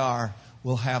once they are,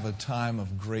 we'll have a time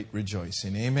of great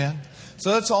rejoicing. Amen?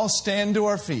 So let's all stand to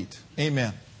our feet.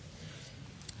 Amen.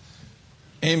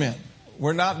 Amen.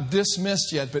 We're not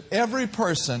dismissed yet, but every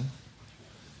person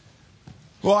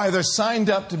who either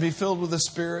signed up to be filled with the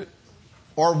Spirit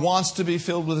or wants to be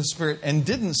filled with the Spirit and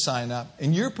didn't sign up,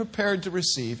 and you're prepared to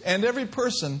receive, and every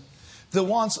person that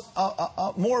wants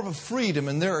more of a freedom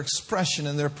in their expression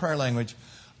in their prayer language,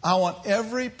 I want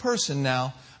every person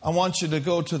now, I want you to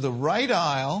go to the right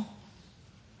aisle,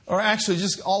 or actually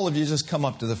just all of you just come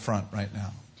up to the front right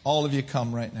now. All of you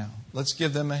come right now. Let's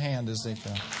give them a hand as they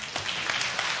come.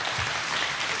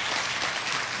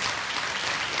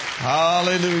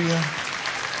 Hallelujah.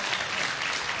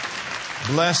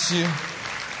 Bless you.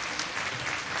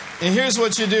 And here's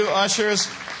what you do, ushers.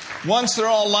 Once they're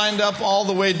all lined up all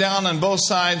the way down on both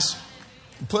sides,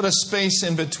 put a space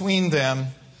in between them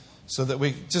so that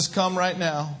we just come right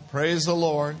now. Praise the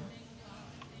Lord.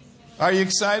 Are you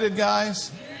excited,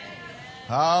 guys?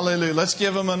 Hallelujah. Let's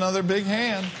give them another big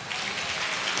hand.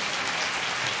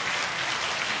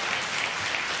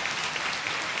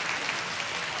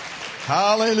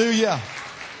 Hallelujah.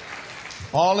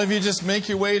 All of you just make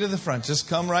your way to the front. Just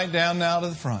come right down now to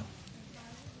the front.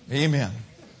 Amen.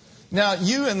 Now,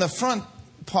 you in the front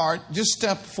part, just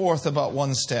step forth about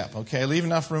one step, okay? Leave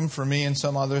enough room for me and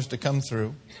some others to come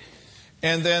through.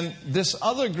 And then this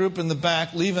other group in the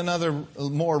back, leave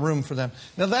more room for them.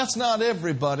 Now, that's not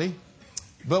everybody,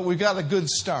 but we've got a good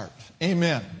start.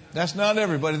 Amen. That's not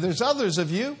everybody. There's others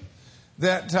of you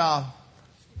that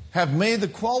have made the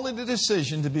quality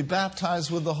decision to be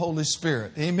baptized with the Holy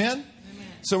Spirit. Amen? Amen.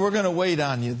 So we're going to wait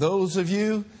on you. Those of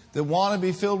you that want to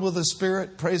be filled with the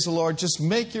Spirit, praise the Lord, just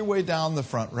make your way down the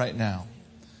front right now.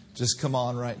 Just come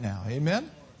on right now. Amen?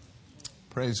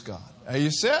 Praise God. Are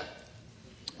you set?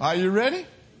 Are you ready?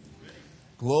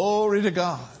 Glory to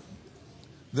God.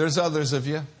 There's others of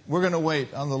you. We're going to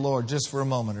wait on the Lord just for a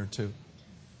moment or two.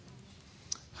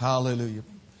 Hallelujah.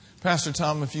 Pastor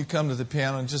Tom, if you come to the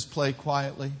piano and just play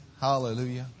quietly.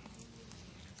 Hallelujah.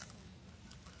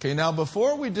 Okay, now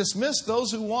before we dismiss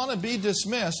those who want to be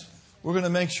dismissed, we're going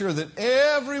to make sure that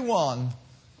everyone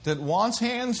that wants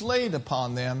hands laid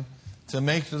upon them to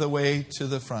make the way to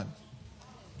the front.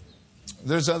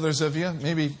 There's others of you,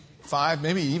 maybe 5,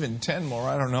 maybe even 10 more,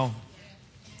 I don't know.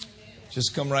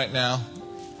 Just come right now.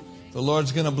 The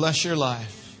Lord's going to bless your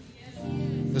life.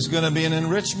 There's going to be an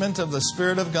enrichment of the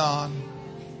Spirit of God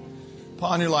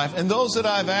upon your life. And those that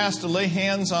I've asked to lay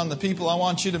hands on the people, I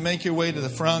want you to make your way to the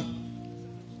front.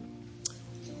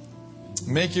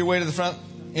 Make your way to the front.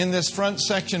 In this front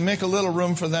section, make a little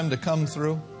room for them to come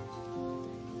through.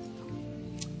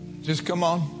 Just come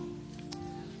on.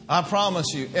 I promise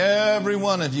you, every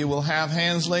one of you will have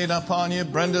hands laid upon you.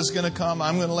 Brenda's going to come.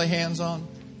 I'm going to lay hands on.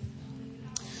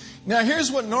 Now,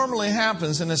 here's what normally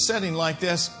happens in a setting like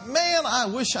this. Man, I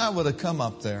wish I would have come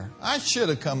up there. I should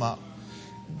have come up.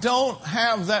 Don't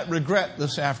have that regret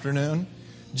this afternoon.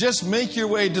 Just make your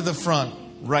way to the front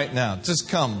right now. Just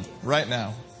come right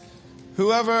now.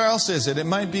 Whoever else is it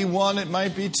might be 1, it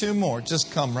might be 2 more.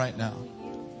 Just come right now.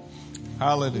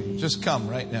 Hallelujah. Just come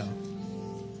right now.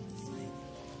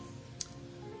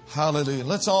 Hallelujah.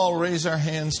 Let's all raise our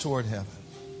hands toward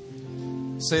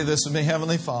heaven. Say this with me.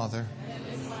 Heavenly Father,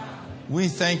 we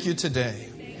thank you today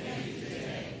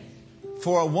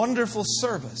for a wonderful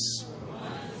service.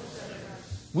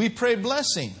 We pray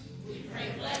blessing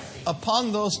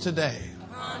upon those today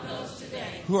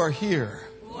who are here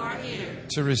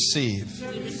to receive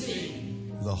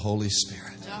the Holy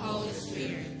Spirit.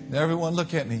 Now, everyone,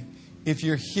 look at me. If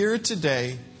you're here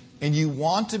today and you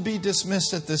want to be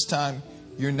dismissed at this time,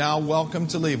 you're now welcome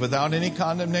to leave without any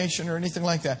condemnation or anything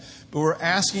like that. But we're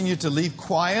asking you to leave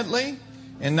quietly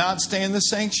and not stay in the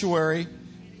sanctuary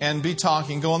and be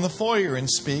talking. Go in the foyer and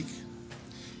speak.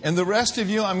 And the rest of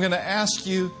you, I'm going to ask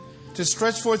you to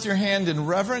stretch forth your hand in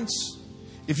reverence.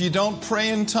 If you don't pray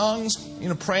in tongues,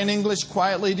 pray in English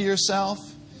quietly to yourself.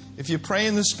 If you pray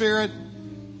in the Spirit,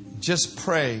 just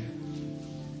pray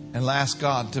and ask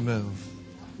God to move.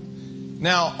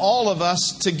 Now, all of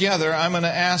us together, I'm going to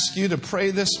ask you to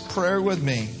pray this prayer with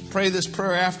me. Pray this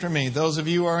prayer after me, those of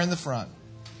you who are in the front.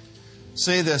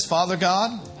 Say this. Father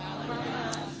God,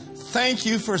 thank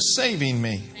you for saving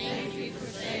me.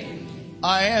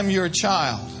 I am your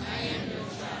child.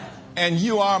 And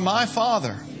you are my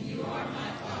Father.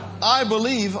 I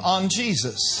believe on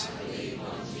Jesus.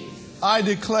 I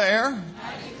declare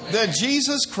that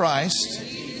Jesus Christ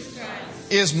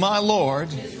is my Lord.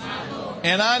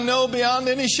 And I know beyond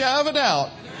any shadow of a doubt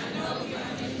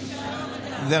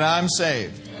that I'm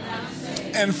saved.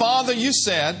 And Father, you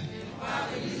said,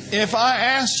 if I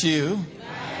asked you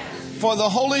for the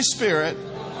Holy Spirit,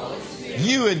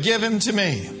 you would give him to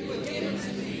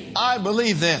me. I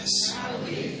believe this.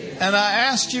 And I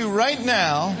ask you right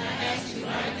now,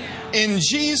 in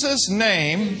Jesus'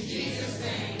 name,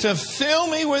 to fill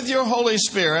me with your Holy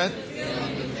Spirit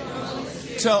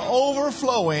to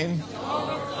overflowing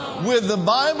with the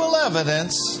Bible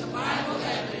evidence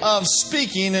of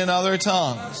speaking in other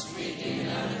tongues.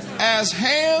 As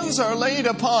hands are laid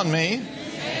upon me,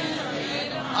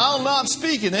 I'll not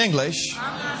speak in English,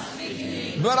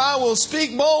 but I will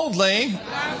speak boldly,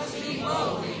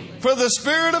 for the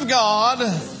Spirit of God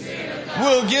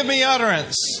will give me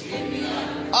utterance.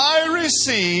 I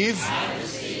receive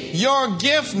your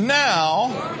gift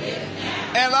now,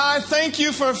 and I thank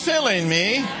you for filling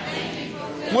me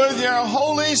with your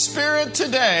Holy Spirit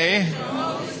today,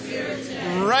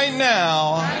 right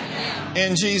now,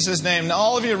 in Jesus' name. Now,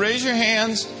 all of you, raise your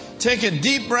hands, take a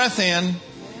deep breath in,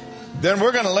 then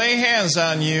we're going to lay hands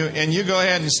on you, and you go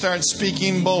ahead and start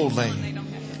speaking boldly.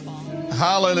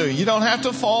 Hallelujah. You don't have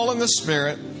to fall in the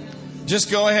Spirit.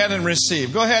 Just go ahead and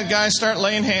receive. Go ahead, guys, start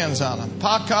laying hands on them.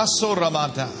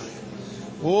 Pakasoramata.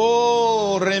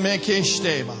 Oh,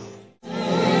 remekeshteba.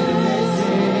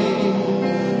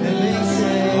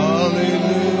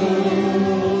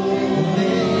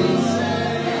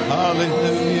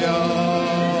 Hallelujah.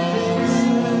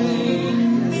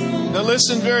 Now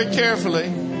listen very carefully.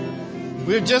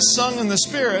 We've just sung in the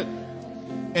Spirit,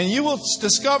 and you will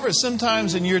discover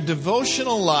sometimes in your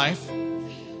devotional life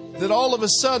that all of a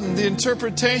sudden the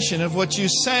interpretation of what you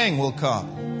sang will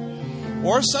come.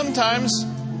 Or sometimes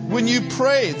when you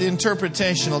pray, the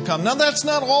interpretation will come. Now that's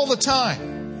not all the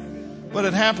time, but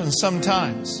it happens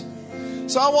sometimes.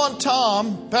 So I want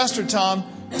Pastor Tom,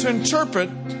 to interpret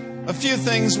a few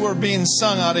things were being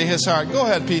sung out of his heart. Go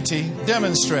ahead, PT.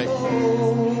 Demonstrate.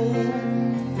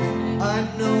 I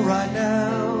know right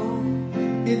now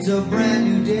it's a brand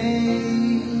new day.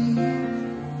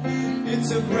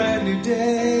 It's a brand new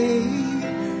day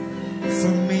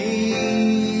for me.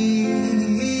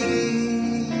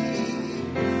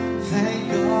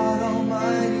 Thank God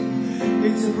Almighty,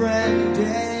 it's a brand new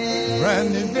day.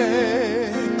 Brand new day.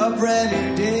 A brand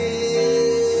new day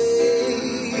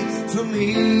for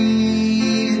me.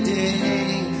 A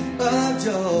day of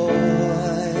joy.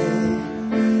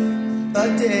 A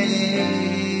day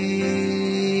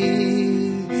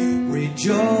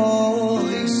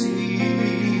rejoicing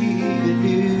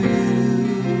anew.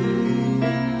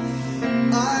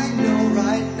 I know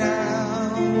right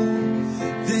now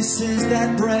this is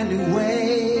that brand new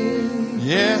way.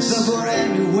 Yes. The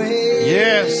brand new way.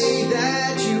 Yes.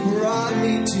 That you brought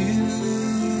me to.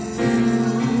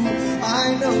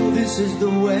 I know this is the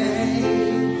way.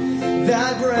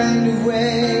 That brand new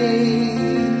way.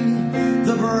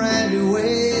 The brand new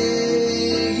way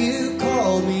you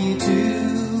called me to.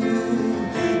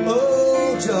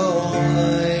 Oh, joy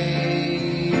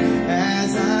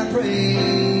as I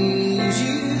praise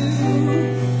you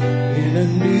in a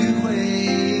new way,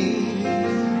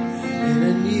 in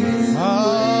a new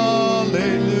Hallelujah.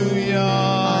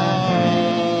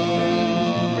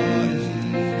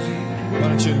 Why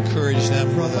don't you encourage them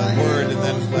with a word and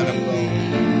then let them go.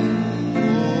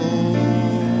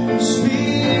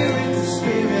 Spirit,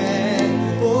 Spirit,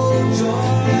 oh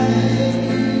joy.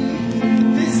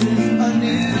 This is a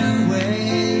new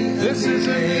way. This is a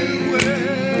new way.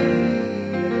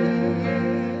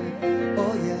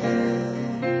 Oh yeah.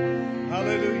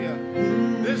 Hallelujah.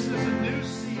 This is a new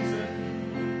season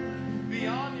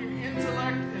beyond your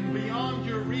intellect and beyond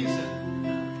your reason.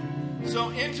 So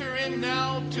enter in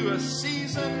now to a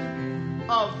season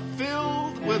of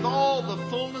filled with all the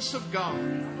fullness of God.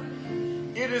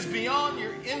 It is beyond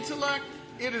your intellect.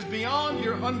 It is beyond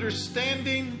your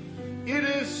understanding. It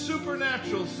is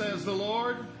supernatural, says the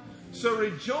Lord. So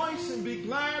rejoice and be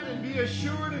glad and be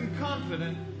assured and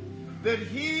confident that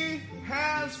He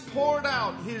has poured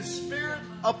out His Spirit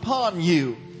upon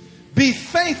you. Be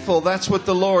faithful, that's what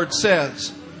the Lord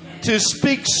says, to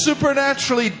speak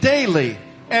supernaturally daily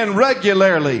and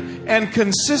regularly and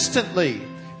consistently.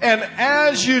 And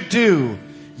as you do,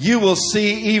 you will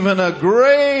see even a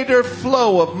greater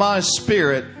flow of my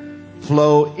Spirit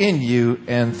flow in you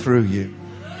and through you.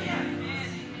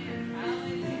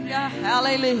 Hallelujah.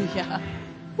 Hallelujah.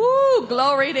 Woo,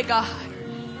 glory to God.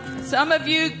 Some of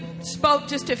you spoke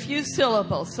just a few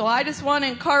syllables. So I just want to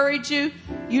encourage you.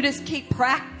 You just keep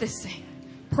practicing.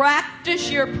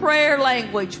 Practice your prayer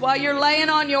language. While you're laying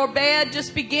on your bed,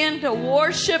 just begin to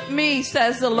worship me,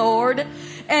 says the Lord.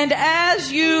 And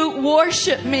as you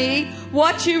worship me,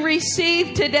 what you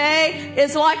receive today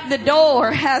is like the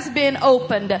door has been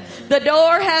opened. The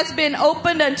door has been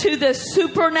opened unto the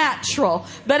supernatural.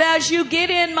 But as you get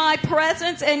in my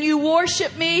presence and you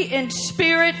worship me in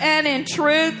spirit and in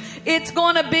truth, it's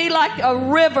going to be like a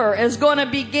river is going to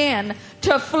begin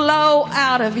to flow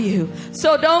out of you.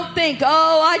 So don't think,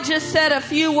 oh, I just said a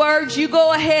few words. You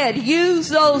go ahead. Use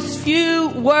those few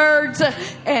words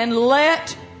and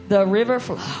let the river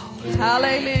flow.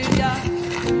 Hallelujah.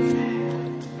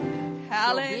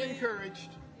 Hallelujah. So be encouraged.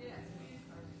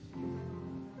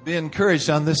 Be encouraged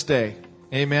on this day.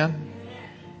 Amen.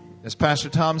 As Pastor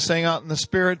Tom sang out in the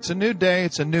Spirit, it's a new day.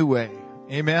 It's a new way.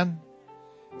 Amen.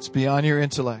 It's beyond your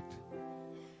intellect.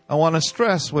 I want to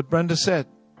stress what Brenda said.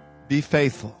 Be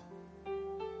faithful.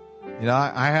 You know,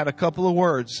 I had a couple of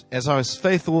words. As I was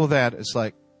faithful with that, it's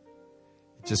like,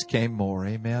 it just came more.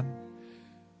 Amen.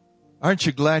 Aren't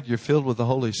you glad you're filled with the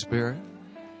Holy Spirit?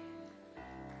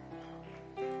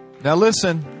 Now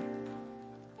listen,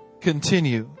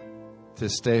 continue to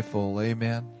stay full.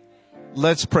 Amen.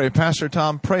 Let's pray. Pastor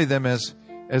Tom, pray them as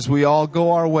we all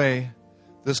go our way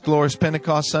this glorious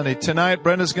Pentecost Sunday. Tonight,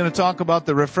 Brenda's going to talk about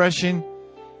the refreshing.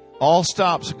 All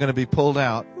stops are going to be pulled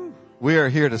out. We are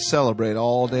here to celebrate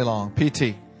all day long.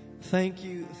 PT. Thank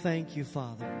you,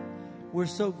 Father. We're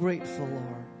so grateful,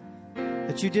 Lord,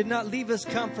 that you did not leave us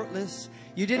comfortless.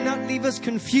 You did not leave us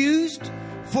confused,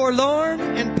 forlorn,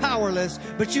 and powerless,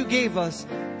 but you gave us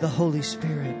the Holy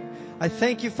Spirit. I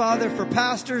thank you, Father, for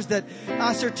pastors that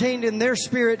ascertained in their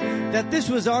spirit that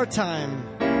this was our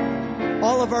time.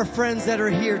 All of our friends that are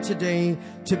here today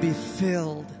to be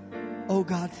filled. Oh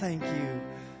God, thank you.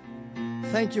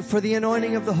 Thank you for the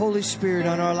anointing of the Holy Spirit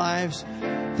on our lives.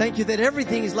 Thank you that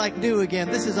everything is like new again.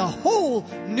 This is a whole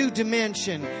new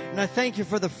dimension. And I thank you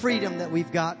for the freedom that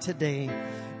we've got today.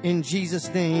 In Jesus'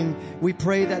 name, we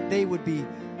pray that they would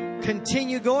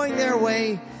continue going their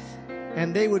way,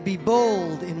 and they would be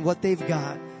bold in what they've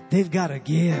got. They've got a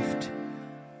gift.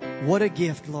 What a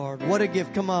gift, Lord. What a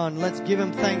gift. Come on, let's give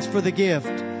Him thanks for the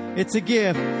gift. It's a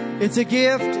gift. It's a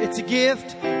gift. It's a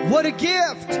gift. What a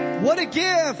gift. What a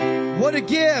gift. What a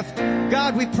gift.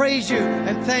 God, we praise you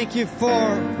and thank you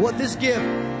for what this gift.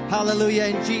 Hallelujah.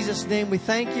 In Jesus' name, we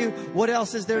thank you. What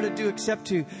else is there to do except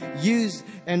to use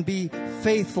and be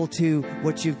faithful to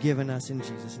what you've given us in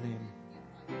Jesus' name?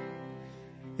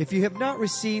 If you have not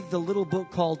received the little book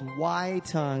called Why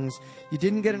Tongues, you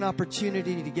didn't get an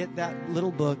opportunity to get that little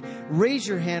book, raise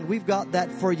your hand. We've got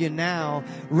that for you now.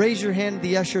 Raise your hand,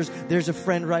 the ushers. There's a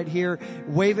friend right here.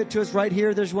 Wave it to us right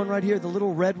here. There's one right here. The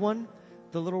little red one.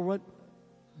 The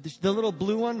little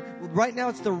blue one. Right now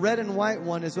it's the red and white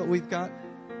one is what we've got.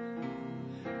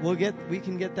 We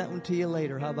can get that one to you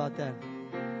later. How about that?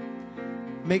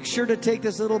 Make sure to take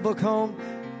this little book home.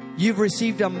 You've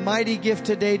received a mighty gift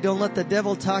today. Don't let the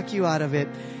devil talk you out of it.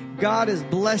 God has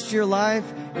blessed your life.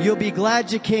 You'll be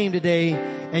glad you came today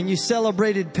and you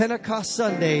celebrated Pentecost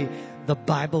Sunday the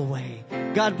Bible way.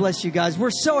 God bless you guys.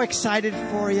 We're so excited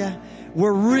for you.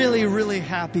 We're really, really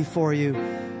happy for you.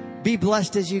 Be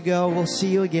blessed as you go. We'll see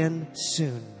you again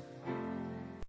soon.